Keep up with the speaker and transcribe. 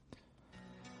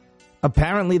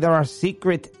Apparently, there are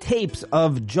secret tapes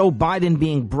of Joe Biden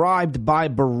being bribed by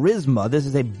Burisma. This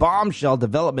is a bombshell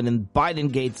development in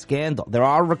Biden-Gate scandal. There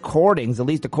are recordings, at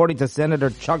least according to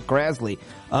Senator Chuck Grassley,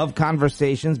 of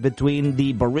conversations between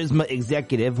the Burisma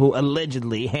executive who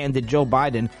allegedly handed Joe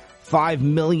Biden $5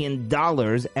 million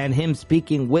and him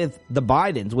speaking with the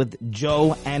Bidens, with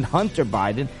Joe and Hunter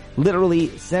Biden.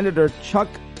 Literally, Senator Chuck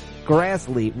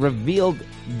Grassley revealed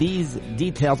these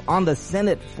details on the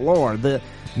Senate floor. The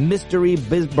mystery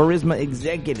Burisma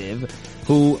executive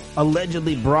who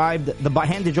allegedly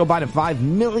handed Joe Biden $5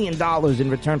 million in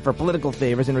return for political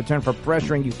favors, in return for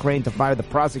pressuring Ukraine to fire the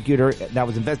prosecutor that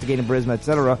was investigating Burisma,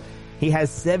 etc. He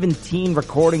has 17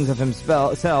 recordings of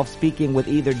himself speaking with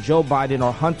either Joe Biden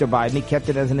or Hunter Biden. He kept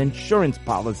it as an insurance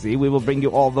policy. We will bring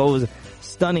you all those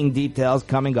stunning details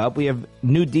coming up. We have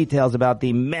new details about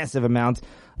the massive amounts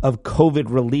of COVID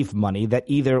relief money that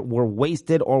either were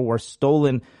wasted or were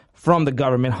stolen from the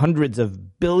government, hundreds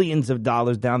of billions of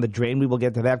dollars down the drain. We will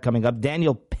get to that coming up.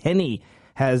 Daniel Penny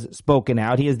has spoken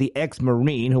out. He is the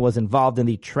ex-Marine who was involved in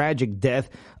the tragic death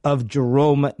of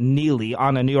Jerome Neely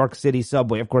on a New York City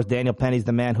subway. Of course, Daniel Penny's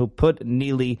the man who put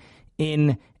Neely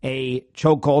in a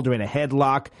chokehold or in a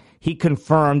headlock. He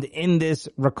confirmed in this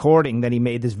recording that he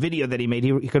made, this video that he made,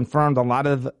 he confirmed a lot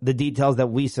of the details that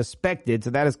we suspected.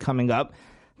 So that is coming up.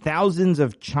 Thousands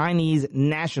of Chinese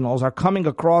nationals are coming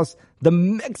across the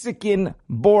Mexican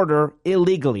border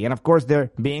illegally. And of course,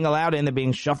 they're being allowed in. They're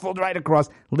being shuffled right across.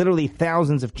 Literally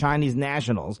thousands of Chinese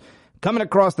nationals coming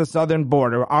across the southern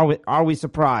border. Are we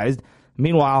surprised?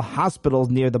 Meanwhile, hospitals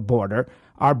near the border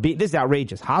this is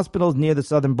outrageous. Hospitals near the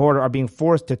southern border are being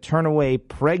forced to turn away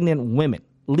pregnant women,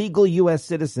 legal U.S.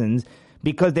 citizens,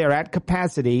 because they are at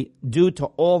capacity due to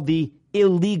all the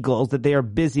illegals that they are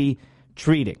busy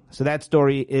treating. So that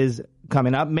story is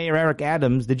coming up. Mayor Eric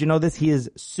Adams, did you know this? He is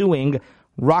suing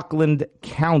Rockland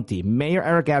County. Mayor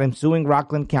Eric Adams suing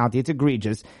Rockland County. It's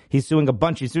egregious. He's suing a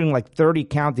bunch. He's suing like 30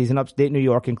 counties in upstate New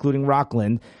York, including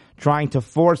Rockland, trying to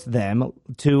force them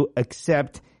to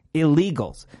accept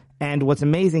illegals. And what's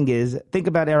amazing is, think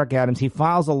about Eric Adams. He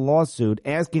files a lawsuit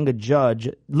asking a judge,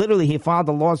 he filed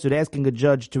a lawsuit asking a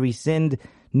judge to rescind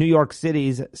New York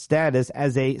City's status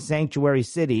as a sanctuary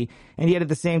city, and yet at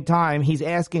the same time, he's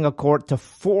asking a court to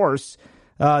force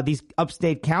these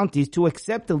upstate counties to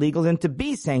accept illegals and to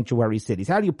be sanctuary cities.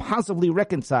 How do you possibly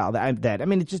reconcile that? I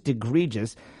mean, it's just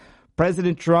egregious.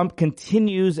 President Trump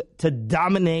continues to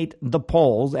dominate the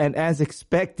polls, and as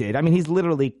expected, I mean, he's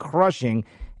literally crushing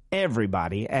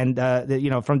everybody. And,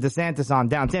 from DeSantis on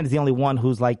down, DeSantis is the only one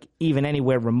who's like even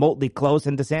anywhere remotely close.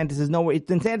 And DeSantis is nowhere.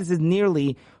 DeSantis is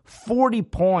nearly 40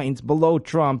 points below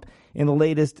Trump in the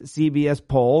latest CBS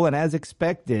poll. And as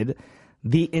expected,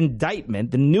 the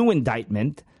new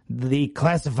indictment, the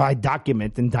classified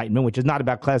document indictment, which is not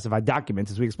about classified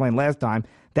documents, as we explained last time,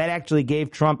 that actually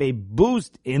gave Trump a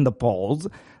boost in the polls.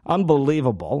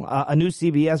 Unbelievable. A new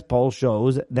CBS poll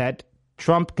shows that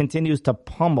Trump continues to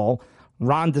pummel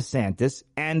Ron DeSantis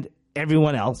and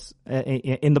everyone else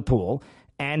in the pool,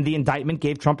 and the indictment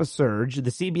gave Trump a surge. The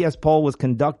CBS poll was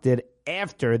conducted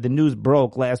after the news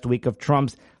broke last week of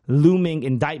Trump's looming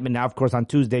indictment. Now, of course, on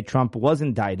Tuesday, Trump was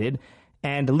indicted,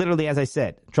 and literally, as I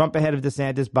said, Trump ahead of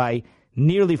DeSantis by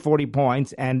nearly 40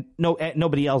 points, and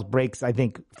nobody else breaks, I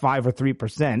think, 5 or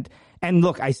 3%. And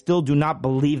look, I still do not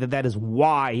believe that is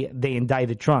why they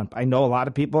indicted Trump. I know a lot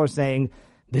of people are saying,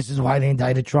 this is why they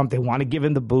indicted Trump. They want to give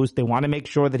him the boost. They want to make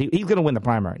sure that he's going to win the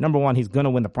primary. Number one, he's going to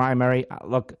win the primary.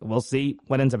 Look, we'll see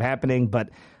what ends up happening,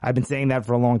 but I've been saying that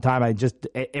for a long time.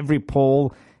 Every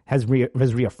poll has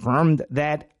reaffirmed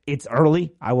that it's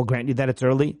early. I will grant you that it's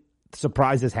early.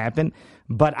 Surprises happen,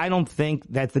 but I don't think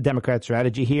that's the Democrat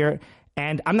strategy here.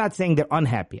 And I'm not saying they're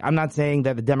unhappy. I'm not saying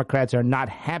that the Democrats are not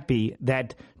happy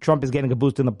that Trump is getting a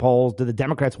boost in the polls. Do the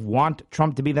Democrats want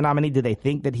Trump to be the nominee? Do they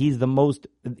think that he's the most,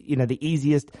 the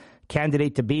easiest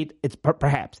candidate to beat? It's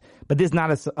perhaps. But this is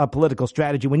not a political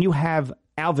strategy. When you have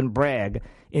Alvin Bragg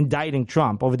indicting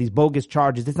Trump over these bogus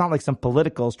charges, it's not like some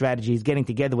political strategy. He's getting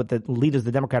together with the leaders of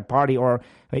the Democrat Party, or,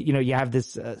 you have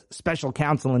this special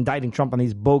counsel indicting Trump on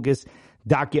these bogus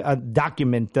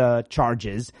document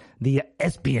charges, the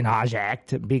Espionage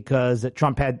Act, because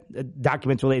Trump had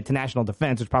documents related to national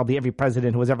defense, which probably every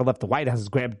president who has ever left the White House has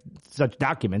grabbed such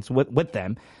documents with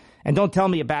them. And don't tell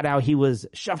me about how he was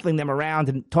shuffling them around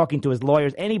and talking to his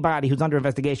lawyers. Anybody who's under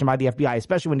investigation by the FBI,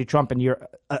 especially when you're Trump and you're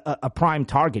a prime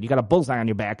target, you got a bullseye on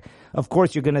your back, of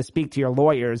course you're going to speak to your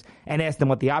lawyers and ask them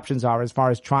what the options are as far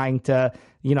as trying to,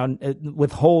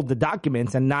 withhold the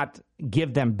documents and not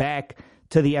give them back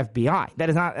to the FBI. That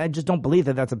is not, I just don't believe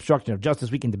that that's obstruction of justice.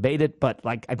 We can debate it, but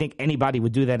I think anybody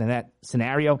would do that in that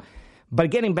scenario. But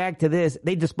getting back to this,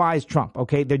 they despise Trump,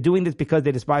 okay? They're doing this because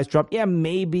they despise Trump. Yeah,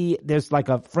 maybe there's like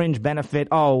a fringe benefit.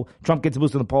 Oh, Trump gets a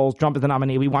boost in the polls. Trump is the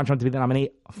nominee. We want Trump to be the nominee.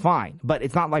 Fine. But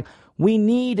it's not like we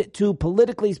need to,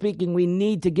 politically speaking, we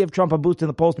need to give Trump a boost in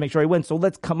the polls to make sure he wins. So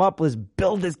let's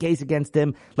build this case against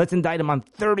him. Let's indict him on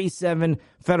 37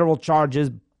 federal charges.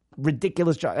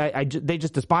 Ridiculous. They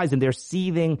just despise him. They're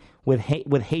seething with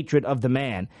hatred of the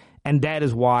man. And that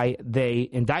is why they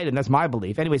indicted him. That's my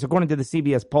belief. Anyways, according to the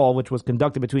CBS poll, which was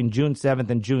conducted between June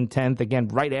 7th and June 10th, again,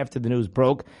 right after the news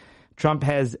broke, Trump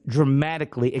has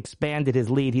dramatically expanded his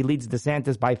lead. He leads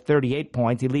DeSantis by 38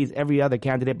 points. He leads every other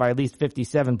candidate by at least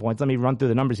 57 points. Let me run through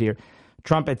the numbers here.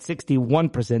 Trump at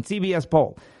 61%. CBS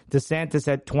poll. DeSantis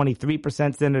at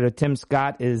 23%. Senator Tim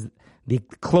Scott is the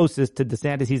closest to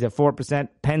DeSantis. He's at 4%.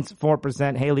 Pence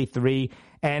 4%. Haley 3%.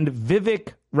 And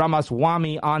Vivek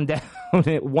Ramaswamy on down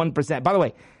at 1%. By the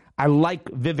way, I like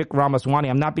Vivek Ramaswamy.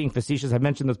 I'm not being facetious. I've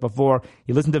mentioned this before.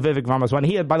 You listen to Vivek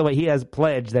Ramaswamy. By the way, he has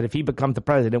pledged that if he becomes the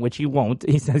president, which he won't,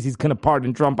 he says he's going to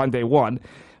pardon Trump on day one.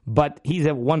 But he's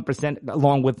at 1%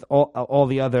 along with all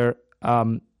the other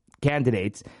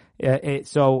candidates.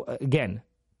 So again,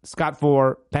 Scott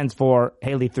 4, Pence 4,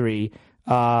 Haley 3.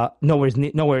 No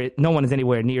one is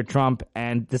anywhere near Trump,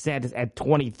 and DeSantis at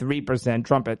 23%,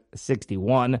 Trump at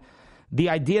 61%. The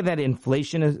idea that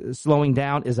inflation is slowing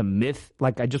down is a myth.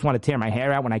 Like, I just want to tear my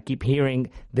hair out when I keep hearing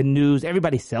the news.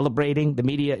 Everybody's celebrating. The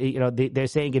media, they're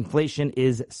saying inflation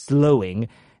is slowing,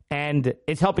 and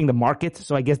it's helping the markets,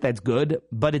 so I guess that's good,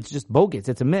 but it's just bogus.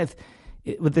 It's a myth.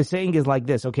 What they're saying is like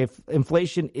this, okay,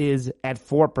 inflation is at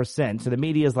 4%, so the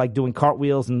media is like doing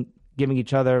cartwheels and giving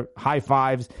each other high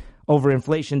fives over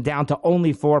inflation down to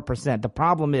only 4%. The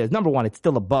problem is, number one, it's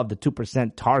still above the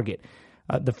 2% target,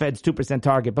 the Fed's 2%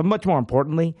 target. But much more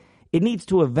importantly, it needs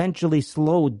to eventually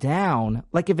slow down.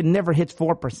 Like if it never hits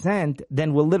 4%,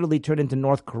 then we'll literally turn into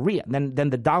North Korea. Then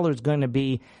the dollar is going to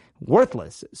be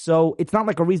worthless. So it's not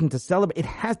like a reason to celebrate. It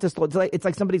has to slow. It's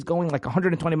like somebody's going like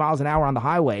 120 miles an hour on the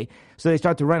highway. So they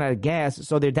start to run out of gas.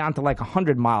 So they're down to like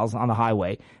 100 miles on the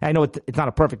highway. And I know it's not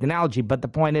a perfect analogy, but the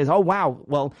point is, oh, wow,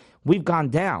 well, we've gone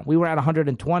down. We were at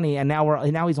 120 and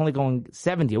now he's only going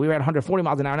 70. We were at 140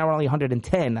 miles an hour. Now we're only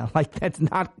 110. Like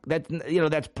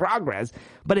that's progress,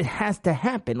 but it has to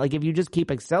happen. Like if you just keep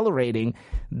accelerating,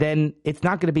 then it's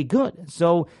not going to be good.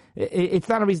 So it's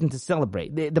not a reason to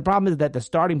celebrate. The problem is that the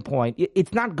starting point,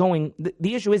 it's not going,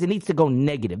 the issue is it needs to go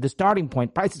negative. The starting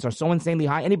point, prices are so insanely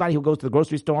high. Anybody who goes to the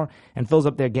grocery store and fills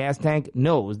up their gas tank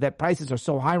knows that prices are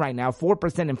so high right now.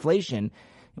 4% inflation,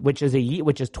 which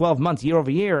is 12 months year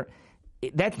over year.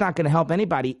 That's not going to help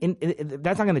anybody.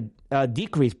 That's not going to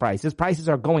decrease prices. Prices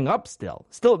are going up still.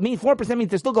 Still, 4% means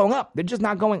they're still going up. They're just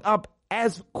not going up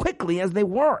as quickly as they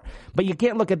were. But you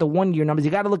can't look at the 1 year numbers.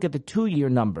 You got to look at the 2 year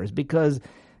numbers because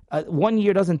 1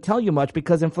 year doesn't tell you much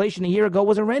because inflation a year ago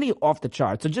was already off the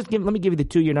charts. So let me give you the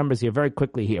 2 year numbers here very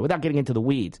quickly here without getting into the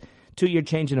weeds. 2 year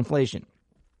change in inflation.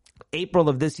 April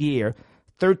of this year,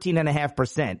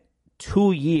 13.5%.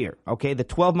 2 year. Okay, the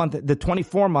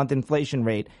 24-month inflation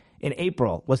rate in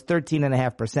April was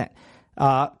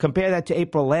 13.5%. Compare that to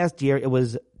April last year, it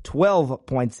was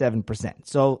 12.7%.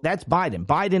 So that's Biden.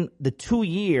 Biden, the 2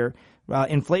 year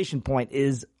inflation point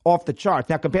is off the charts.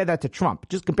 Now compare that to Trump.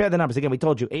 Just compare the numbers. Again, we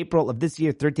told you April of this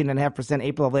year, 13.5%.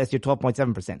 April of last year,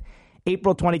 12.7%.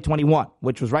 April 2021,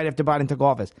 which was right after Biden took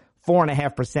office,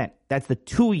 4.5%. That's the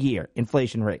 2 year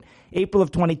inflation rate. April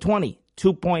of 2020,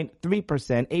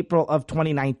 2.3%. April of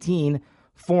 2019,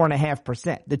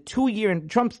 4.5%.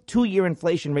 Trump's 2 year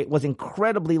inflation rate was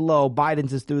incredibly low.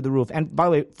 Biden's is through the roof. And by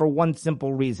the way, for one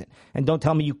simple reason, and don't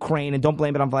tell me Ukraine and don't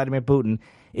blame it on Vladimir Putin.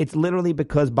 It's literally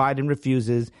because Biden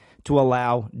refuses to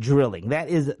allow drilling. That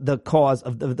is the cause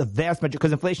of the vast majority,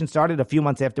 because inflation started a few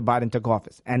months after Biden took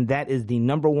office. And that is the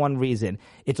number one reason.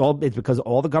 It's because of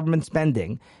all the government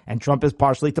spending, and Trump is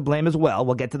partially to blame as well.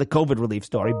 We'll get to the COVID relief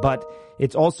story, but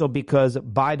it's also because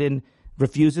Biden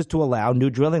refuses to allow new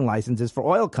drilling licenses for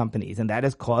oil companies, and that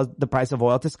has caused the price of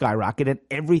oil to skyrocket, and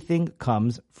everything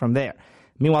comes from there.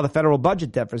 Meanwhile, the federal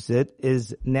budget deficit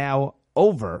is now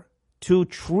over $2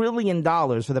 trillion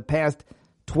for the past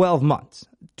 12 months.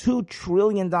 $2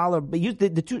 trillion. But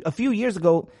a few years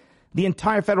ago, the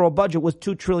entire federal budget was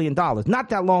 $2 trillion. Not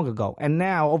that long ago. And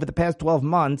now, over the past 12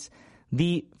 months,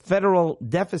 the federal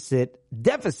deficit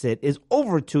is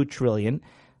over $2 trillion.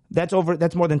 That's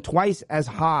more than twice as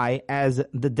high as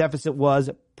the deficit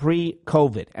was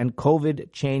pre-COVID. And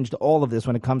COVID changed all of this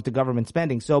when it comes to government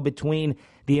spending. So between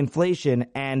the inflation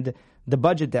and the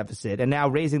budget deficit and now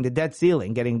raising the debt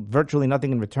ceiling, getting virtually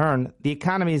nothing in return, the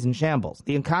economy is in shambles.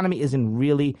 The economy is in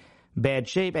really bad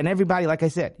shape. And everybody, like I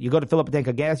said, you go to fill up a tank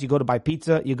of gas, you go to buy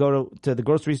pizza, you go to the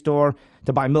grocery store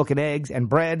to buy milk and eggs and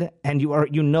bread, and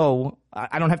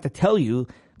I don't have to tell you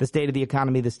the state of the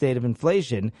economy, the state of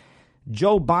inflation.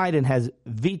 Joe Biden has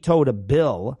vetoed a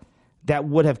bill that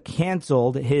would have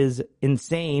canceled his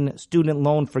insane student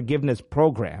loan forgiveness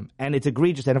program. And it's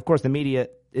egregious. And, of course, the media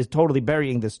is totally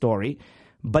burying this story.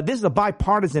 But this is a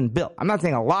bipartisan bill. I'm not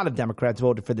saying a lot of Democrats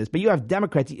voted for this, but you have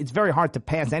Democrats. It's very hard to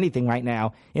pass anything right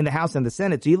now in the House and the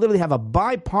Senate. So you literally have a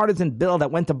bipartisan bill that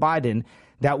went to Biden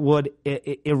that would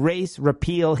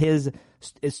repeal his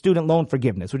student loan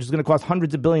forgiveness, which is going to cost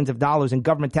hundreds of billions of dollars in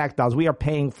government tax dollars. We are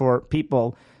paying for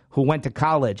people who went to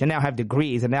college and now have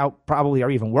degrees and now probably are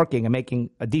even working and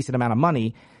making a decent amount of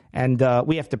money. And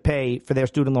we have to pay for their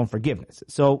student loan forgiveness.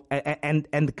 So,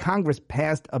 and Congress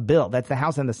passed a bill. That's the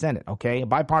House and the Senate, okay? A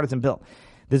bipartisan bill.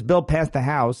 This bill passed the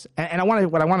House. And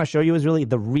what I want to show you is really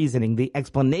the reasoning, the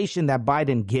explanation that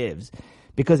Biden gives,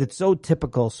 because it's so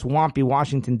typical swampy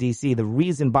Washington, D.C., the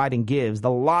reason Biden gives,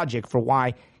 the logic for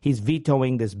why he's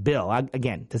vetoing this bill.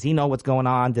 Again, does he know what's going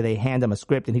on? Do they hand him a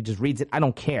script and he just reads it? I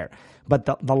don't care. But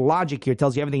the logic here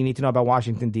tells you everything you need to know about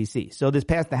Washington, D.C. So this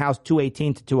passed the House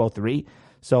 218 to 203.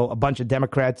 So a bunch of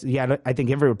Democrats, I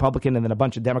think every Republican and then a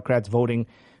bunch of Democrats voting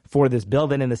for this bill.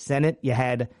 Then in the Senate, you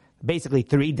had basically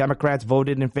 3 Democrats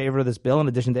voted in favor of this bill in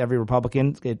addition to every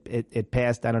Republican. It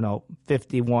passed,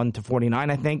 51 to 49,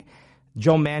 I think.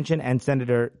 Joe Manchin and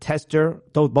Senator Tester,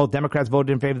 both Democrats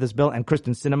voted in favor of this bill, and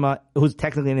Kristen Sinema, who's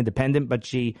technically an independent, but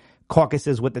she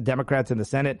caucuses with the Democrats in the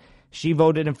Senate. She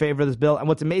voted in favor of this bill. And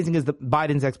what's amazing is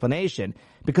Biden's explanation,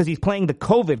 because he's playing the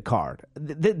COVID card.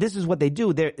 This is what they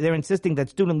do. They're insisting that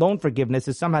student loan forgiveness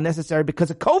is somehow necessary because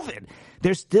of COVID.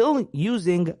 They're still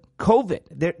using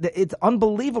COVID. It's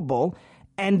unbelievable.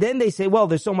 And then they say, well,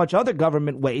 there's so much other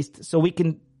government waste, so we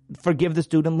can forgive the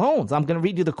student loans. I'm going to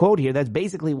read you the quote here. That's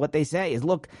basically what they say is,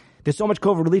 look, there's so much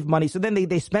COVID relief money. So then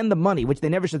they spend the money, which they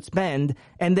never should spend.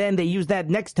 And then they use that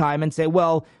next time and say,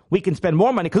 well, we can spend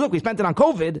more money because, look, we spent it on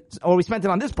COVID or we spent it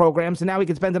on this program. So now we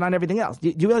can spend it on everything else.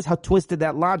 Do you realize how twisted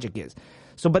that logic is?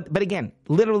 So but again,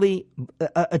 literally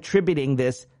attributing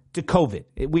this to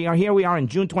COVID. We are in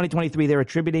June 2023. They're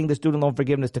attributing the student loan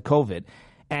forgiveness to COVID.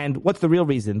 And what's the real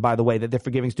reason, by the way, that they're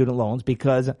forgiving student loans?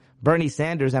 Because Bernie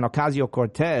Sanders and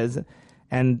Ocasio-Cortez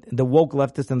and the woke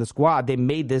leftists and the squad, they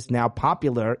made this now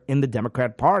popular in the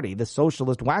Democrat Party. The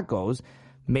socialist wackos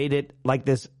made it like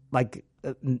this,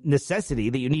 necessity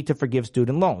that you need to forgive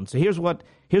student loans. So here's what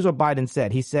Biden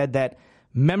said. He said that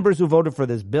members who voted for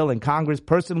this bill in Congress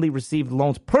personally received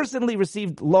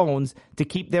loans to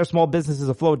keep their small businesses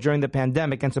afloat during the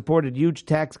pandemic and supported huge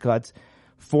tax cuts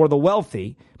for the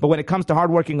wealthy. But when it comes to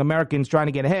hardworking Americans trying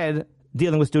to get ahead,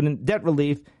 dealing with student debt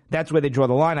relief, that's where they draw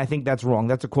the line. I think that's wrong.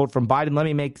 That's a quote from Biden. Let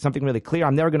me make something really clear.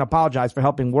 I'm never going to apologize for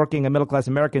helping working and middle-class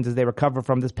Americans as they recover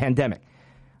from this pandemic.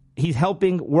 He's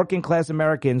helping working-class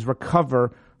Americans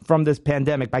recover from this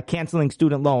pandemic by canceling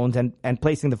student loans and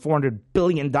placing the $400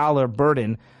 billion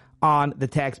burden on the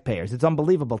taxpayers. It's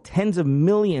unbelievable. Tens of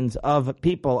millions of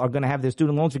people are going to have their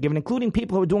student loans forgiven, including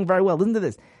people who are doing very well. Listen to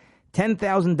this.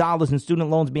 $10,000 in student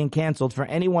loans being canceled for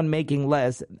anyone making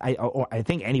less, I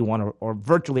think anyone or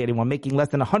virtually anyone making less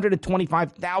than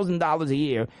 $125,000 a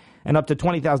year, and up to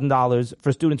 $20,000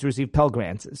 for students who receive Pell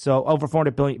Grants. So over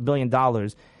 $400 billion.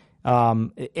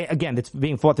 Again, it's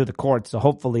being fought through the courts, so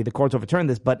hopefully the courts overturn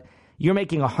this. But you're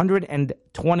making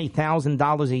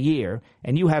 $120,000 a year,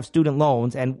 and you have student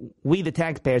loans, and we, the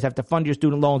taxpayers, have to fund your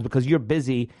student loans because you're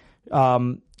busy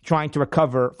trying to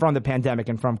recover from the pandemic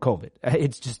and from COVID.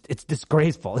 It's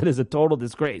disgraceful. It is a total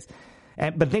disgrace.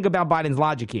 But think about Biden's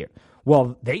logic here.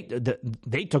 Well, they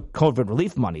took COVID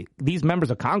relief money. These members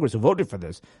of Congress who voted for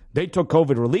this, they took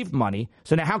COVID relief money.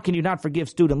 So now how can you not forgive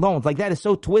student loans? That is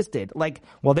so twisted.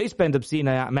 Well, they spend obscene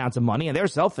amounts of money and they're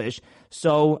selfish.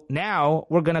 So now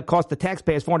we're going to cost the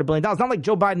taxpayers $400 billion. It's not like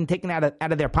Joe Biden taking it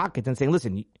out of their pockets and saying,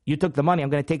 listen, you took the money.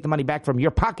 I'm going to take the money back from your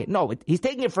pocket. No, he's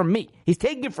taking it from me. He's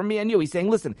taking it from me and you. He's saying,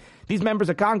 listen, these members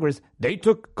of Congress, they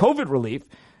took COVID relief.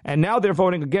 And now they're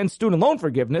voting against student loan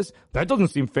forgiveness. That doesn't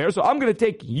seem fair. So I'm going to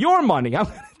take your money. I'm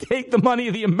going to take the money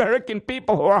of the American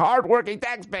people who are hardworking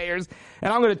taxpayers.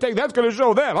 And I'm going to take, that's going to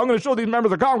show them. I'm going to show these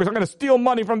members of Congress. I'm going to steal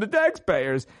money from the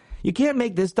taxpayers. You can't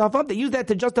make this stuff up. They use that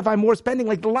to justify more spending.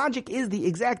 The logic is the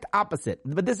exact opposite.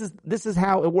 But this is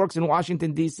how it works in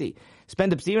Washington, D.C.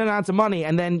 Spend obscene amounts of money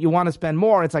and then you want to spend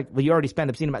more. It's well, you already spent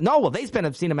obscene amounts. No, well, they spend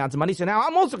obscene amounts of money. So now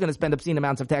I'm also going to spend obscene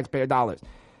amounts of taxpayer dollars.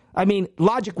 I mean,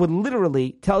 logic would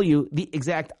literally tell you the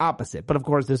exact opposite. But, of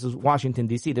course, this is Washington,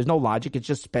 D.C. There's no logic. It's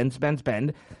just spend, spend,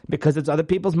 spend because it's other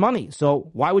people's money. So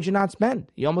why would you not spend?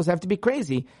 You almost have to be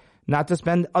crazy not to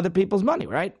spend other people's money,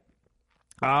 right?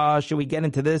 Should we get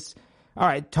into this? All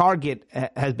right, Target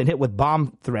has been hit with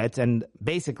bomb threats, and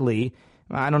basically,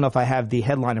 I don't know if I have the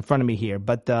headline in front of me here,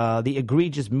 but the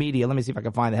egregious media, let me see if I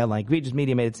can find the headline. Egregious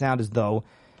media made it sound as though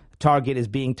Target is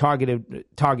being targeted.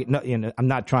 No, I'm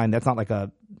not trying. That's not like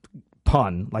a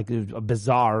pun, like a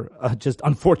bizarre, just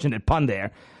unfortunate pun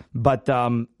there. But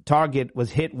Target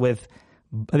was hit with,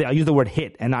 I use the word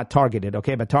hit and not targeted,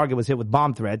 okay? But Target was hit with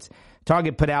bomb threats.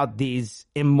 Target put out these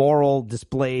immoral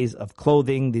displays of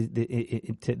clothing,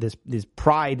 these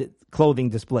pride clothing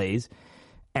displays,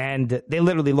 and they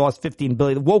literally lost $15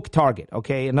 billion. Woke Target,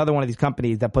 okay? Another one of these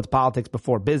companies that puts politics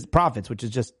before profits, which is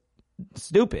just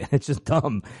stupid. It's just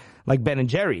dumb, like Ben and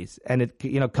Jerry's, and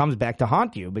it comes back to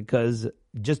haunt you because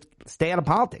just stay out of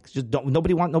politics. Just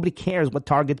nobody cares what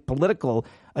Target's political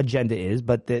agenda is,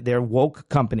 but they're woke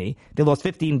company. They lost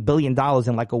 $15 billion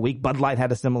in like a week. Bud Light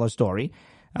had a similar story.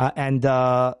 And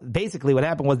basically what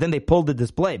happened was then they pulled the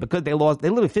display because they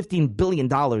literally $15 billion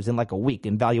in like a week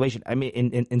in valuation. I mean,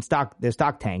 in stock, their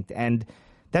stock tanked, and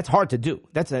that's hard to do.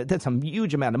 That's a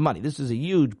huge amount of money. This is a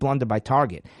huge blunder by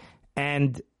Target.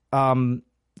 And,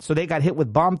 so they got hit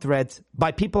with bomb threats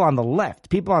by people on the left.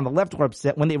 People on the left were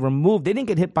upset when they didn't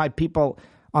get hit by people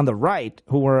on the right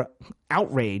who were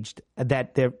outraged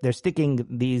that they're sticking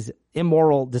these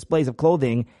immoral displays of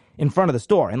clothing in front of the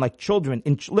store, and like children,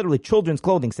 in literally children's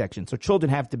clothing section. So children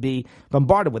have to be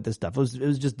bombarded with this stuff. It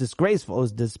was just disgraceful. It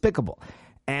was despicable.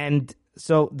 And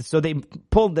so they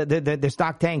pulled their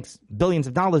stock tanks, billions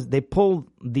of dollars. They pulled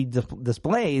the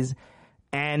displays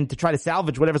and to try to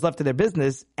salvage whatever's left of their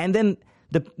business. And then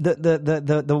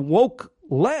the woke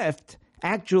left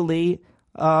actually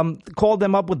called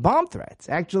them up with bomb threats,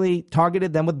 actually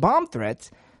targeted them with bomb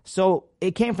threats. So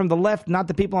it came from the left, not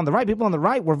the people on the right. People on the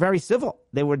right were very civil.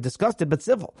 They were disgusted but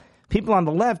civil. People on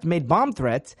the left made bomb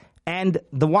threats, and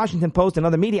the Washington Post and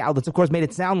other media outlets, of course, made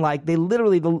it sound like they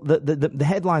literally, the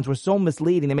headlines were so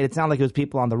misleading, they made it sound like it was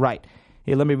people on the right.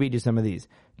 Here, let me read you some of these.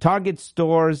 Target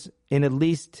stores in at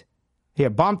least... Here,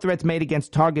 bomb threats made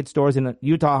against Target stores in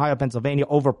Utah, Ohio, Pennsylvania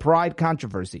over pride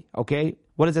controversy. Okay?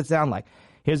 What does it sound like?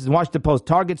 Here's the Washington Post.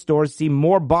 Target stores see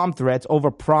more bomb threats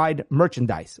over pride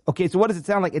merchandise. Okay, so what does it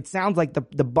sound like? It sounds like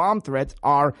the bomb threats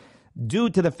are due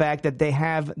to the fact that they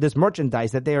have this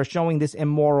merchandise, that they are showing this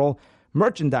immoral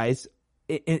merchandise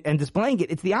and displaying it.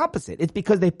 It's the opposite. It's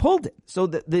because they pulled it. So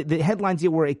the headlines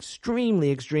here were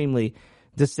extremely, extremely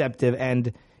deceptive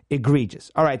and egregious.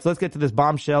 All right, so let's get to this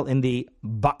bombshell in the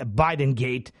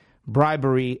Biden-gate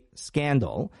bribery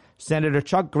scandal. Senator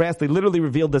Chuck Grassley literally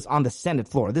revealed this on the Senate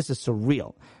floor. This is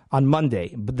surreal. On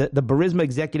Monday, the Burisma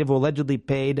executive who allegedly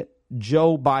paid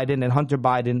Joe Biden and Hunter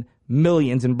Biden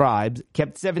millions in bribes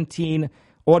kept 17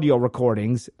 audio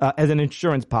recordings as an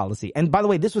insurance policy. And by the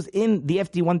way, this was in the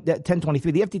FD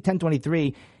 1023. The FD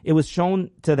 1023, it was shown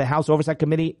to the House Oversight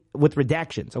Committee with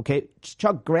redactions, okay?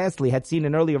 Chuck Grassley had seen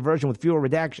an earlier version with fewer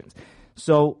redactions.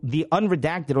 So the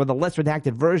unredacted or the less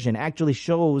redacted version actually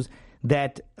shows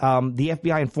that the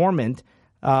FBI informant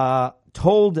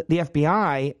told the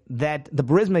FBI that the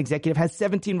Burisma executive has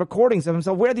 17 recordings of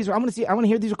himself. Where are these? I want to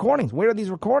hear these recordings. Where are these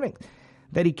recordings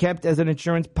that he kept as an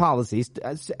insurance policy?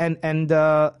 And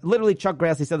literally Chuck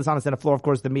Grassley said this on the Senate floor. Of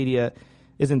course, the media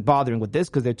isn't bothering with this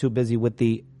because they're too busy with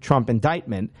the Trump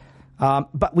indictment.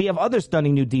 But we have other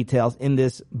stunning new details in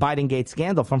this Biden-gate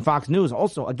scandal from Fox News.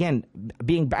 Also, again,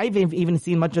 I've even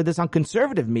seen much of this on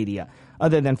conservative media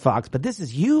other than Fox. But this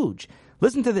is huge.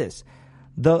 Listen to this.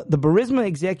 The Burisma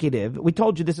executive, we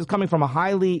told you this is coming from a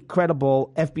highly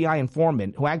credible FBI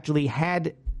informant who actually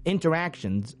had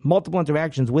multiple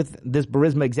interactions with this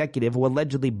Burisma executive who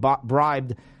allegedly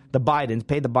bribed the Bidens,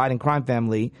 paid the Biden crime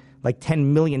family like $10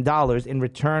 million in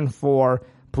return for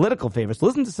political favors. So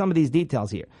listen to some of these details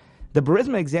here. The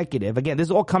Burisma executive, again, this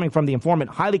is all coming from the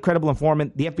informant, highly credible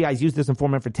informant. The FBI has used this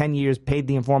informant for 10 years, paid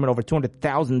the informant over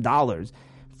 $200,000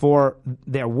 for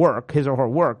their work, his or her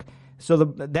work. So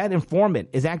that informant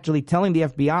is actually telling the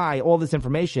FBI all this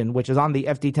information, which is on the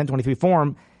FD 1023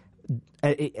 form,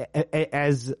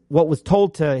 as what was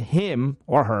told to him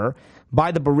or her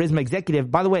by the Burisma executive.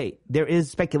 By the way, there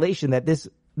is speculation that this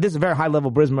is a very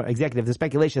high-level Burisma executive. There's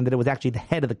speculation that it was actually the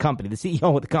head of the company, the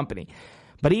CEO of the company.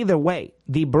 But either way,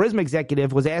 the Burisma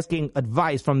executive was asking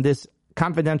advice from this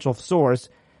confidential source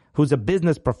who's a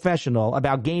business professional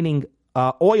about gaining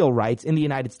oil rights in the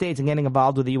United States and getting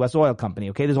involved with the U.S. oil company.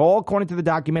 Okay, this is all according to the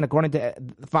document, according to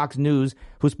Fox News,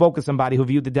 who spoke to somebody who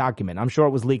viewed the document. I'm sure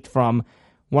it was leaked from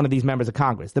one of these members of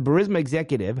Congress. The Burisma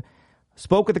executive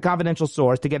spoke with the confidential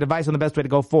source to get advice on the best way to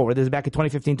go forward. This is back in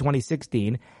 2015,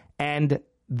 2016. And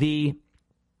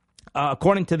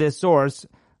according to this source,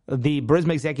 the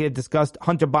Burisma executive discussed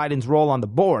Hunter Biden's role on the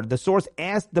board. The source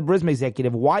asked the Burisma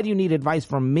executive, why do you need advice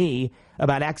from me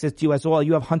about access to U.S. oil?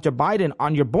 You have Hunter Biden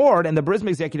on your board. And the Burisma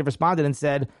executive responded and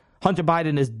said, Hunter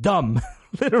Biden is dumb.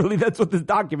 Literally, that's what this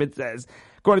document says.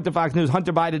 According to Fox News,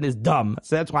 Hunter Biden is dumb.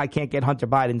 So that's why I can't get Hunter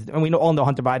Biden. And we all know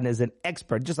Hunter Biden is an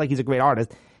expert, just like he's a great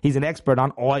artist. He's an expert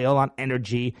on oil, on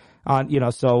energy, on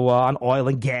oil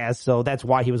and gas. So that's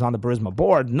why he was on the Burisma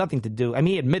board. Nothing to do. I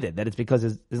mean, he admitted that it's because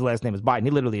his last name is Biden. He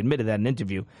literally admitted that in an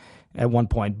interview at one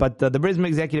point. But the Burisma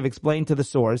executive explained to the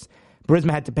source,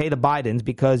 Burisma had to pay the Bidens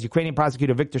because Ukrainian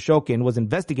prosecutor Viktor Shokin was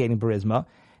investigating Burisma.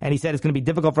 And he said it's going to be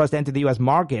difficult for us to enter the U.S.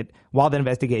 market while the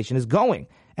investigation is going.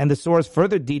 And the source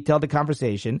further detailed the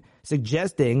conversation,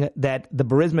 suggesting that the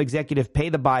Burisma executive pay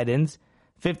the Bidens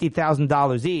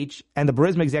 $50,000 each. And the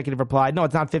Burisma executive replied, no,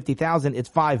 it's not $50,000, it's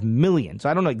 $5 million. So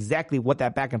I don't know exactly what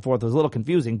that back and forth was. A little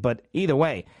confusing, but either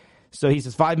way. So he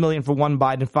says $5 million for one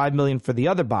Biden, $5 million for the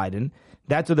other Biden.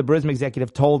 That's what the Burisma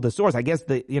executive told the source. I guess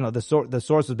the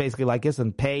source was basically like this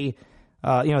and pay.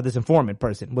 This informant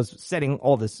person was setting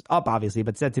all this up, obviously,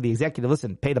 but said to the executive,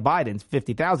 listen, pay the Bidens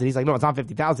 $50,000. He's like, no, it's not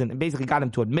 $50,000. And basically got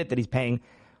him to admit that he's paying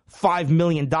 $5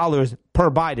 million per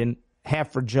Biden,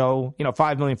 half for Joe,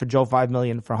 $5 million for Joe, $5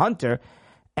 million for Hunter.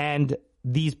 And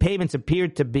these payments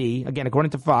appeared to be, again,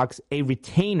 according to Fox, a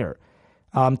retainer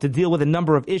to deal with a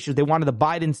number of issues. They wanted the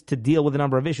Bidens to deal with a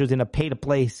number of issues in a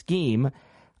pay-to-play scheme.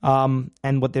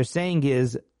 And what they're saying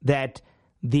is that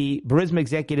the Burisma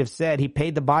executive said he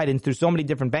paid the Bidens through so many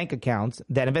different bank accounts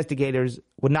that investigators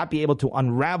would not be able to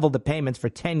unravel the payments for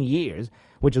 10 years,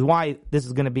 which is why this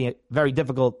is going to be very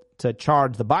difficult to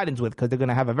charge the Bidens with, because they're going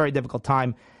to have a very difficult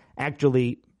time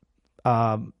actually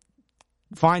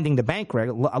finding the bank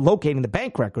record, locating the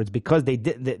bank records, because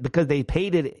they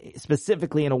paid it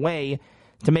specifically in a way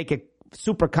to make it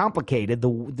super complicated.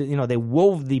 They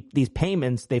wove these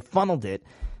payments, they funneled it,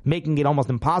 making it almost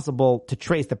impossible to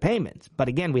trace the payments. But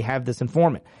again, we have this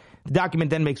informant. The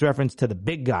document then makes reference to the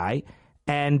big guy,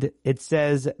 and it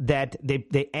says that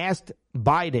they asked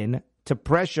Biden to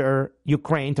pressure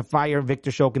Ukraine to fire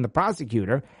Viktor Shokin, the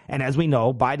prosecutor. And as we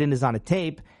know, Biden is on a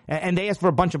tape, and they asked for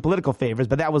a bunch of political favors,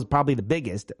 but that was probably the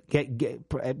biggest.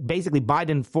 Basically,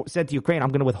 Biden said to Ukraine, I'm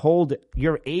going to withhold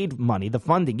your aid money, the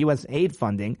funding, U.S. aid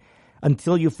funding,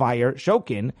 until you fire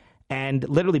Shokin. And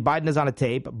literally, Biden is on a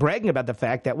tape bragging about the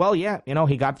fact that, well, yeah,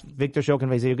 he got Viktor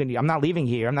Shokin. He said, I'm not leaving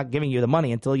here. I'm not giving you the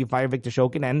money until you fire Viktor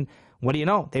Shokin. And what do you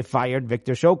know? They fired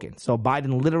Viktor Shokin. So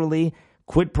Biden literally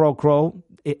quid pro quo,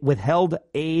 withheld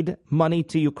aid money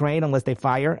to Ukraine unless they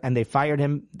fire. And they fired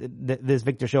him, this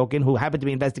Viktor Shokin, who happened to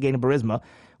be investigating Burisma,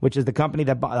 which is the company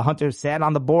that Hunter sat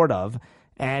on the board of.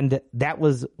 And that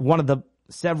was one of the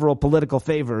several political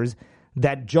favors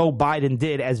that Joe Biden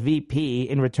did as VP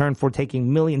in return for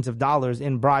taking millions of dollars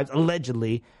in bribes,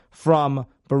 allegedly, from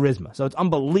Burisma. So it's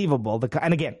unbelievable.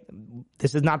 And again,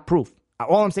 this is not proof.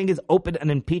 All I'm saying is open an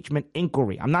impeachment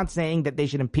inquiry. I'm not saying that they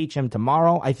should impeach him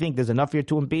tomorrow. I think there's enough here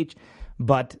to impeach,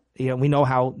 but we know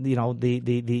how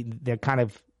they're kind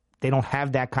of, they don't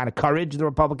have that kind of courage, the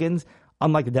Republicans,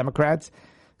 unlike the Democrats.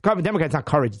 Democrats, not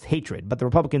courage, it's hatred. But the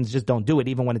Republicans just don't do it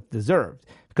even when it's deserved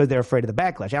because they're afraid of the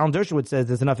backlash. Alan Dershowitz says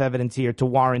there's enough evidence here to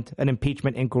warrant an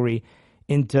impeachment inquiry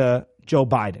into Joe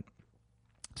Biden.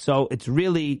 So it's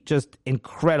really just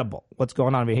incredible what's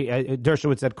going on here.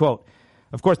 Dershowitz said, quote,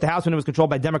 of course, the House, when it was controlled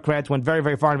by Democrats, went very,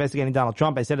 very far investigating Donald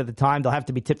Trump. I said at the time, they'll have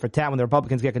to be tit for tat when the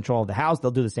Republicans get control of the House.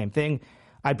 They'll do the same thing.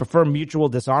 I'd prefer mutual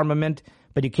disarmament,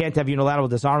 but you can't have unilateral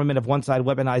disarmament if one side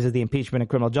weaponizes the impeachment and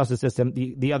criminal justice system.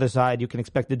 The other side, you can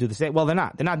expect to do the same. Well, they're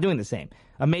not. They're not doing the same.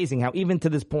 Amazing how even to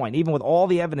this point, even with all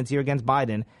the evidence here against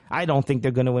Biden, I don't think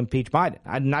they're going to impeach Biden.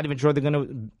 I'm not even sure they're going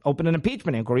to open an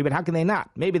impeachment inquiry, but how can they not?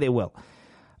 Maybe they will.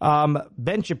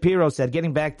 Ben Shapiro said,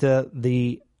 getting back to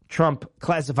the Trump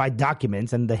classified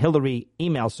documents and the Hillary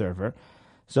email server.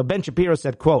 So Ben Shapiro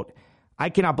said, quote, I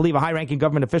cannot believe a high-ranking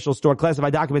government official stored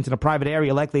classified documents in a private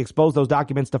area, likely exposed those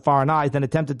documents to foreign eyes, then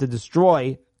attempted to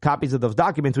destroy copies of those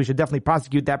documents. We should definitely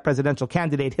prosecute that presidential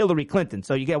candidate, Hillary Clinton.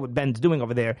 So you get what Ben's doing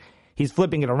over there. He's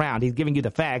flipping it around. He's giving you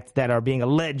the facts that are being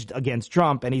alleged against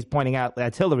Trump, and he's pointing out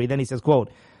that's Hillary. Then he says, quote,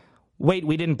 wait,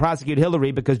 we didn't prosecute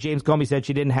Hillary because James Comey said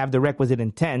she didn't have the requisite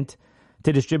intent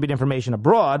to distribute information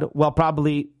abroad. Well,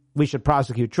 probably we should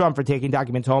prosecute Trump for taking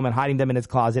documents home and hiding them in his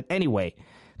closet anyway.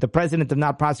 The president of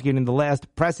not prosecuting the last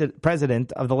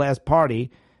president of the last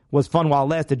party was fun while it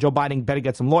lasted. Joe Biden better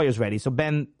get some lawyers ready. So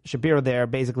Ben Shapiro there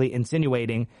basically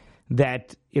insinuating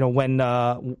that, when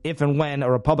if and when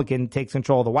a Republican takes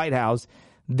control of the White House,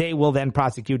 they will then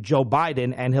prosecute Joe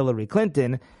Biden and Hillary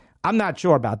Clinton. I'm not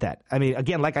sure about that. I mean,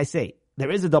 again, like I say,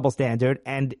 there is a double standard,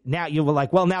 and now you were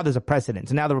like, well, now there's a precedent.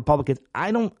 So now the Republicans,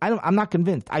 I'm not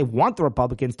convinced. I want the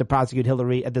Republicans to prosecute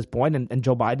Hillary at this point, and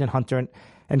Joe Biden and Hunter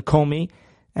and Comey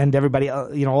and everybody,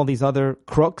 all these other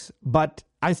crooks. But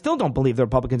I still don't believe the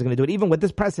Republicans are going to do it, even with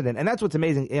this precedent. And that's what's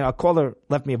amazing. A caller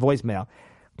left me a voicemail.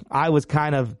 I was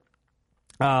kind of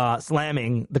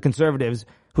slamming the conservatives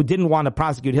who didn't want to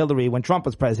prosecute Hillary when Trump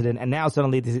was president, and now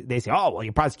suddenly they say, oh, well,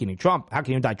 you're prosecuting Trump. How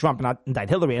can you indict Trump and not indict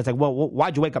Hillary? And it's like, well,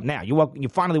 why'd you wake up now? You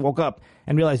finally woke up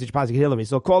and realized you should prosecute Hillary.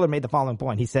 So a caller made the following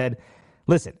point. He said,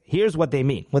 listen, here's what they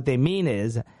mean. What they mean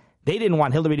is they didn't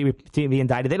want Hillary to be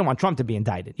indicted. They don't want Trump to be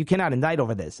indicted. You cannot indict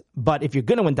over this. But if you're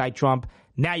going to indict Trump,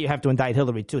 now you have to indict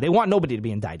Hillary too. They want nobody to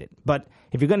be indicted. But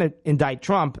if you're going to indict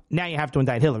Trump, now you have to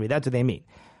indict Hillary. That's what they mean.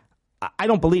 I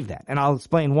don't believe that, and I'll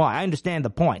explain why. I understand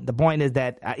the point. The point is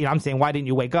that I'm saying, why didn't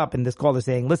you wake up? And this caller is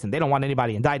saying, listen, they don't want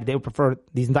anybody indicted. They would prefer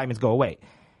these indictments go away.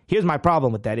 Here's my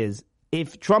problem with that is,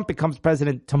 if Trump becomes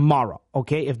president tomorrow,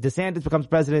 okay, if DeSantis becomes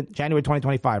president January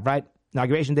 2025, right,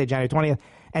 inauguration day, January 20th,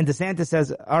 and DeSantis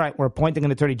says, all right, we're appointing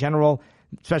an attorney general,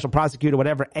 special prosecutor,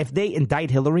 whatever, if they indict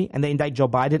Hillary and they indict Joe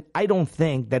Biden, I don't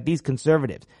think that these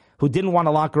conservatives who didn't want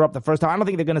to lock her up the first time, I don't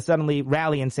think they're going to suddenly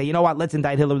rally and say, you know what, let's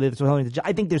indict Hillary.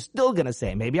 I think they're still going to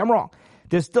say, maybe I'm wrong,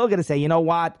 they're still going to say, you know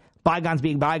what, bygones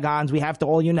being bygones, we have to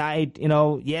all unite,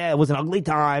 yeah, it was an ugly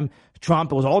time.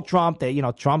 Trump, it was all Trump.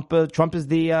 Trump is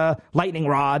the lightning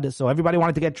rod, so everybody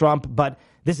wanted to get Trump, but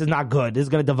this is not good. This is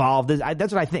going to devolve.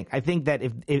 That's what I think. I think that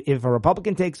if a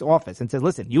Republican takes office and says,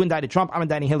 listen, you indicted Trump, I'm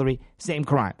indicting Hillary, same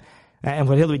crime. And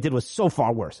what Hillary did was so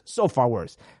far worse.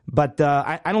 But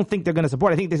I don't think they're going to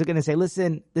support it. I think they're going to say,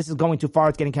 listen, this is going too far.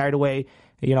 It's getting carried away.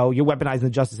 You're weaponizing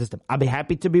the justice system. I'll be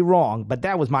happy to be wrong, but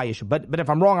that was my issue. But if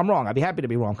I'm wrong, I'm wrong. I'll be happy to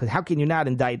be wrong, because how can you not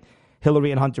indict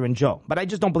Hillary and Hunter and Joe? But I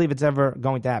just don't believe it's ever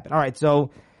going to happen. All right, so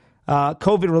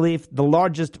COVID relief, the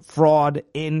largest fraud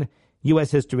in U.S.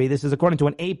 history. This is according to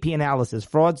an AP analysis.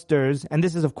 Fraudsters, and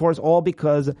this is, of course, all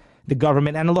because the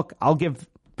government, and look, I'll give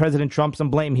President Trump some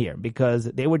blame here, because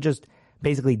they were just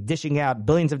basically dishing out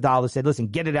billions of dollars, said, listen,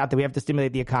 get it out there. We have to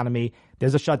stimulate the economy.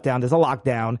 There's a shutdown. There's a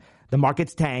lockdown. The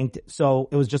market's tanked. So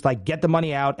it was just like, get the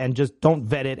money out and just don't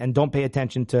vet it and don't pay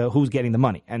attention to who's getting the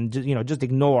money, and just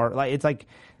ignore. Like, it's like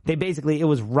it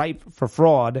was ripe for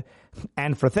fraud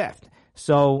and for theft.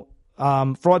 So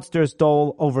fraudsters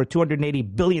stole over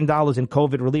 $280 billion in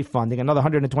COVID relief funding. Another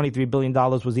 $123 billion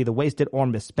was either wasted or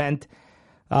misspent.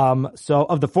 So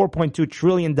of the $4.2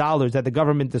 trillion that the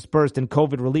government dispersed in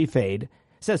COVID relief aid, it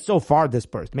says so far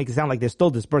dispersed, make it sound like they're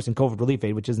still dispersing COVID relief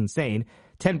aid, which is insane.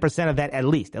 10% of that, at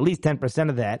least 10%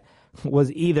 of that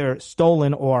was either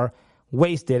stolen or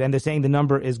wasted. And they're saying the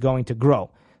number is going to grow.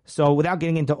 So without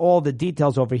getting into all the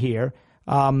details over here,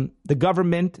 the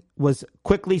government was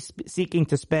quickly seeking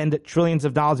to spend trillions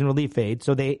of dollars in relief aid.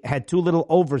 So they had too little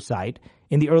oversight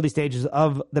in the early stages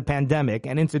of the pandemic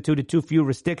and instituted too few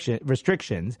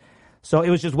restrictions. So it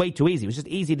was just way too easy. It was just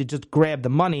easy to just grab the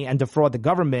money and defraud the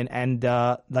government and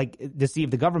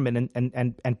deceive the government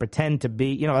and pretend to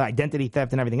be, identity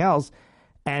theft and everything else.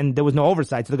 And there was no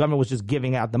oversight. So the government was just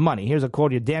giving out the money. Here's a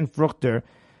quote here. Dan Fruchter,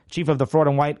 chief of the Fraud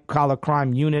and White Collar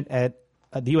Crime Unit at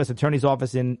the U.S. Attorney's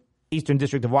Office in Eastern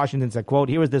District of Washington, said, quote,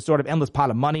 here was this sort of endless pot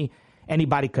of money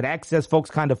anybody could access. Folks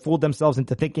kind of fooled themselves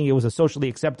into thinking it was a socially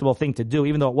acceptable thing to do,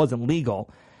 even though it wasn't legal.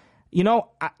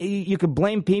 You could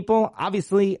blame people.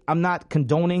 Obviously, I'm not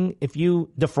condoning if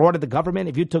you defrauded the government,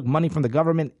 if you took money from the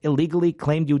government illegally,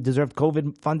 claimed you deserved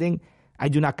COVID funding. I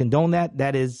do not condone that.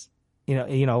 That is,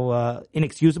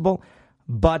 inexcusable.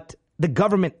 But the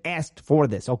government asked for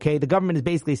this, okay? The government is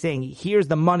basically saying, here's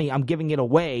the money, I'm giving it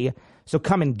away, so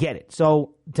come and get it.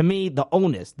 So to me, the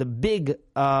onus, the big,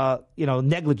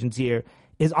 negligence here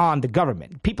is on the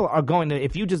government. People are going to,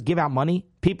 if you just give out money,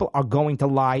 people are going to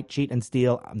lie, cheat, and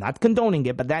steal. I'm not condoning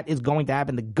it, but that is going to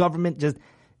happen. The government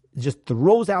just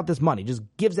throws out this money, just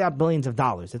gives out billions of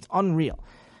dollars. It's unreal.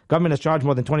 Government has charged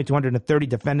more than 2,230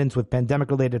 defendants with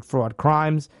pandemic-related fraud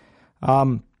crimes.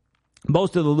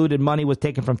 Most of the looted money was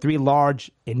taken from 3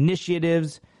 large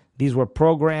initiatives. These were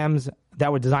programs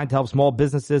that were designed to help small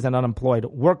businesses and unemployed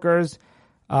workers.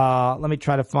 Let me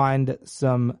try to find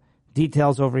some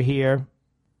details over here.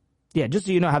 Yeah, just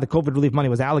so you know how the COVID relief money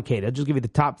was allocated, I'll just give you the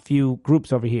top few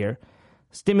groups over here.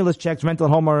 Stimulus checks, rental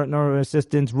and homeowner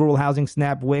assistance, rural housing,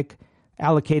 SNAP, WIC,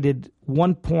 allocated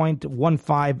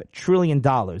 $1.15 trillion.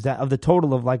 That of the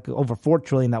total of like over $4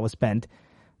 trillion that was spent.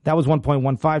 That was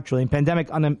 $1.15 trillion. Pandemic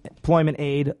unemployment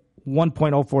aid,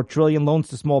 $1.04 trillion. Loans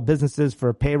to small businesses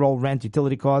for payroll, rent,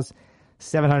 utility costs,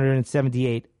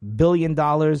 $778 billion.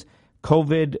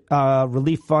 COVID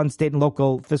relief fund, state and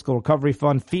local fiscal recovery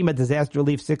fund, FEMA disaster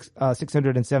relief,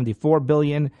 $674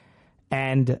 billion.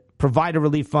 and provider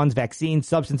relief funds, vaccines,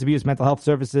 substance abuse, mental health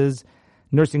services,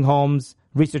 nursing homes,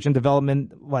 research and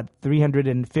development,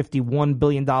 $351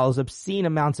 billion, obscene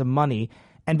amounts of money.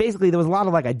 And basically, there was a lot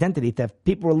of identity theft.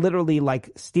 People were literally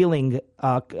stealing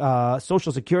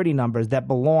social security numbers that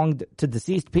belonged to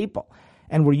deceased people,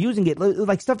 and were using it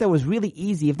stuff that was really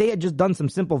easy. If they had just done some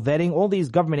simple vetting, all these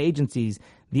government agencies,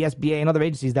 the SBA and other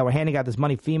agencies that were handing out this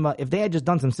money, FEMA, if they had just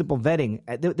done some simple vetting,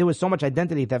 there was so much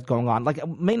identity theft going on. It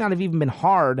may not have even been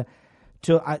hard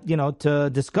to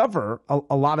discover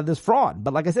a lot of this fraud.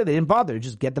 But like I said, they didn't bother to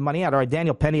just get the money out. All right,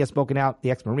 Daniel Penny has spoken out,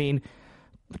 the ex-Marine,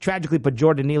 tragically put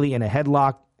Jordan Neely in a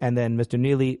headlock, and then Mr.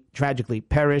 Neely tragically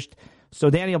perished. So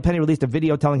Daniel Penny released a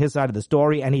video telling his side of the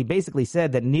story, and he basically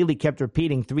said that Neely kept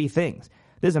repeating three things.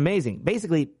 This is amazing.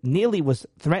 Basically, Neely was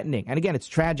threatening, and again, it's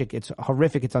tragic, it's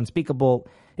horrific, it's unspeakable,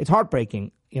 it's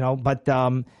heartbreaking, but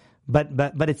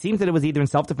it seems that it was either in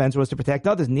self-defense or was to protect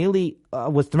others. Neely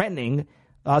was threatening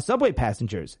subway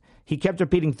passengers. He kept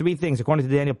repeating three things, according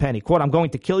to Daniel Penny. Quote, "I'm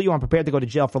going to kill you, I'm prepared to go to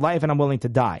jail for life, and I'm willing to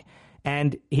die."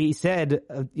 And he said,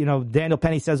 Daniel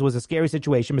Penny says it was a scary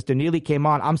situation. Mr. Neely came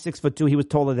on. I'm 6'2". He was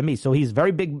taller than me. So he's a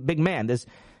very big man. This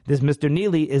Mr.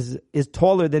 Neely is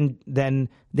taller than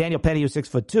Daniel Penny, who's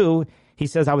 6'2". He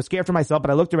says, "I was scared for myself, but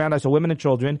I looked around. I saw women and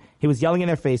children. He was yelling in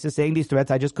their faces, saying these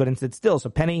threats. I just couldn't sit still." So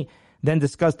Penny then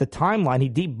discussed the timeline. He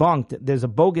debunked there's a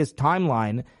bogus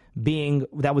timeline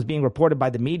that was being reported by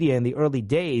the media in the early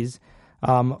days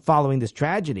following this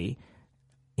tragedy.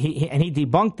 He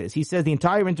debunked this. He says the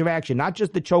entire interaction, not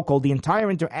just the chokehold, the entire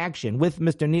interaction with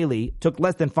Mr. Neely took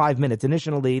less than 5 minutes.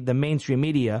 Initially, the mainstream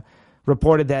media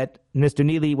reported that Mr.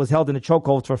 Neely was held in a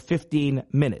chokehold for 15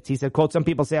 minutes. He said, quote, "Some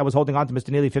people say I was holding on to Mr.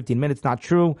 Neely 15 minutes. Not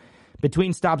true.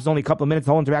 Between stops, only a couple of minutes.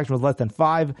 The whole interaction was less than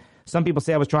 5. Some people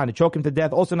say I was trying to choke him to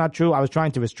death. Also not true. I was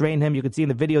trying to restrain him. You can see in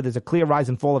the video there's a clear rise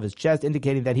and fall of his chest,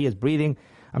 indicating that he is breathing.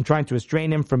 I'm trying to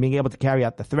restrain him from being able to carry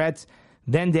out the threats."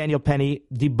 Then Daniel Penny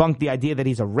debunked the idea that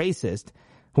he's a racist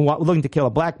who was looking to kill a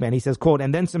black man. He says, quote,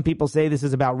 "And then some people say this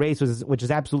is about race, which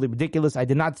is absolutely ridiculous. I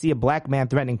did not see a black man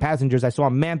threatening passengers. I saw a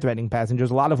man threatening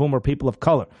passengers, a lot of whom were people of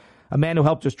color. A man who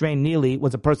helped restrain Neely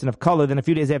was a person of color. Then a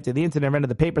few days after the incident, I read in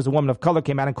the papers, a woman of color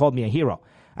came out and called me a hero.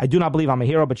 I do not believe I'm a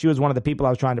hero, but she was one of the people I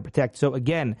was trying to protect." So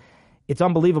again, it's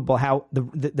unbelievable how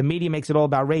the media makes it all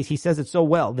about race. He says it so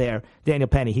well there, Daniel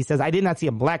Penny. He says, "I did not see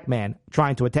a black man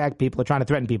trying to attack people or trying to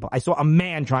threaten people. I saw a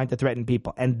man trying to threaten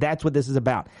people." And that's what this is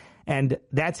about. And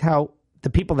that's how the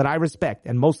people that I respect,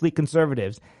 and mostly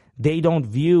conservatives, they don't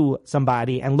view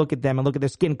somebody and look at them and look at their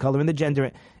skin color and the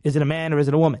gender. Is it a man or is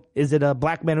it a woman? Is it a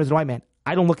black man or is it a white man?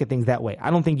 I don't look at things that way.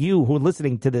 I don't think you who are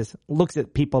listening to this looks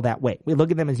at people that way. We look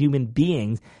at them as human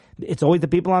beings. It's always the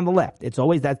people on the left.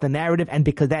 That's the narrative, and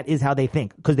because that is how they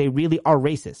think, because they really are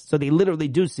racist. So they literally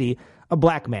do see a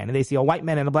black man, and they see a white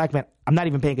man and a black man. I'm not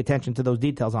even paying attention to those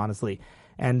details, honestly.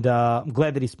 And I'm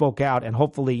glad that he spoke out, and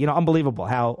hopefully, unbelievable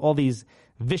how all these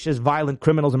vicious, violent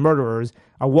criminals and murderers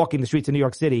are walking the streets of New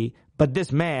York City. But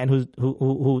this man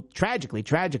who tragically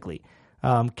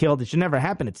killed, it should never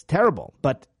happen. It's terrible.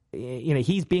 But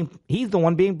he's the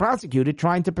one being prosecuted,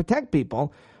 trying to protect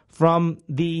people from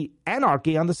the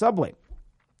anarchy on the subway.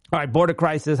 All right, border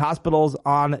crisis. Hospitals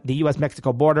on the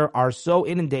U.S.-Mexico border are so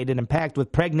inundated and packed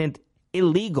with pregnant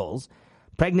illegal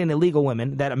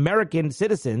women that American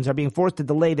citizens are being forced to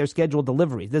delay their scheduled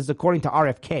deliveries. This is according to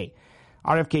RFK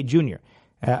Jr.,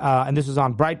 and this is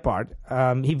on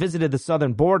Breitbart. He visited the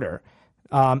southern border,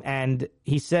 and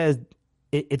he says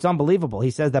it's unbelievable.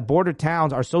 He says that border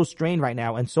towns are so strained right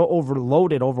now and so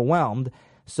overwhelmed,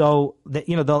 so that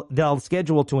they'll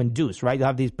schedule to induce, right? They'll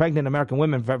have these pregnant American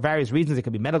women for various reasons. It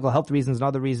could be medical health reasons and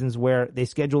other reasons where they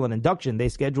schedule an induction. They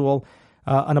schedule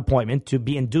an appointment to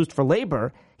be induced for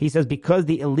labor. He says because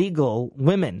the illegal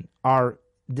women are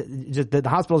the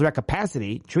hospitals are at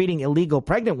capacity treating illegal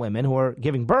pregnant women who are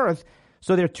giving birth,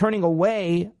 so they're turning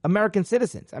away American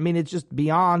citizens. I mean, it's just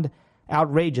beyond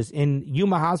outrageous. In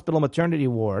Yuma Hospital maternity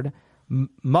ward,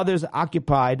 mothers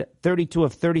occupied 32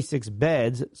 of 36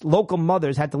 beds. Local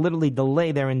mothers had to literally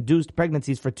delay their induced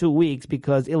pregnancies for 2 weeks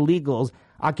because illegals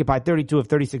occupied 32 of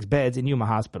 36 beds in Yuma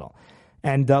Hospital.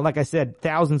 And like I said,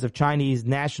 thousands of Chinese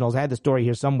nationals, I had the story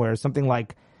here somewhere, something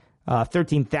like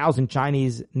 13,000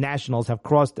 Chinese nationals have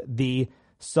crossed the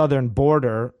southern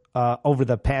border over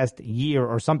the past year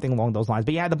or something along those lines.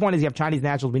 But yeah, the point is you have Chinese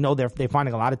nationals. We know they're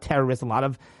finding a lot of terrorists, a lot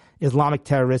of Islamic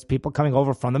terrorists, people coming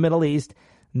over from the Middle East,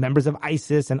 members of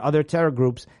ISIS and other terror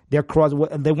groups. They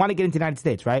want to get into the United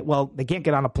States, right? Well, they can't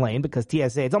get on a plane because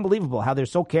TSA, it's unbelievable how they're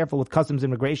so careful with customs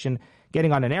immigration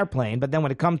getting on an airplane. But then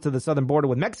when it comes to the southern border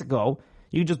with Mexico,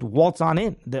 you just waltz on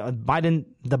in. The Biden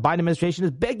administration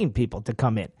is begging people to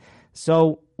come in.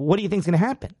 So what do you think is going to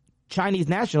happen? Chinese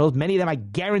nationals, many of them I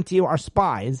guarantee you are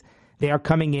spies. They are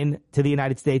coming in to the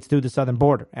United States through the southern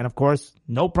border. And of course,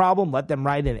 no problem. Let them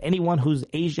ride in. Anyone who's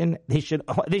Asian, they should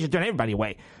turn everybody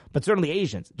away. But certainly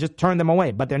Asians, just turn them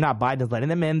away. But they're not. Biden's letting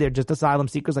them in. They're just asylum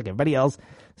seekers like everybody else.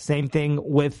 Same thing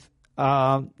with,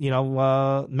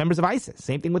 members of ISIS.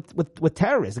 Same thing with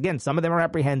terrorists. Again, some of them are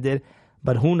apprehended,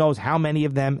 but who knows how many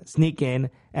of them sneak in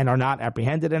and are not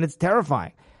apprehended. And it's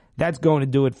terrifying. That's going to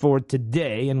do it for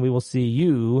today. And we will see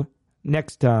you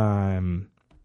next time.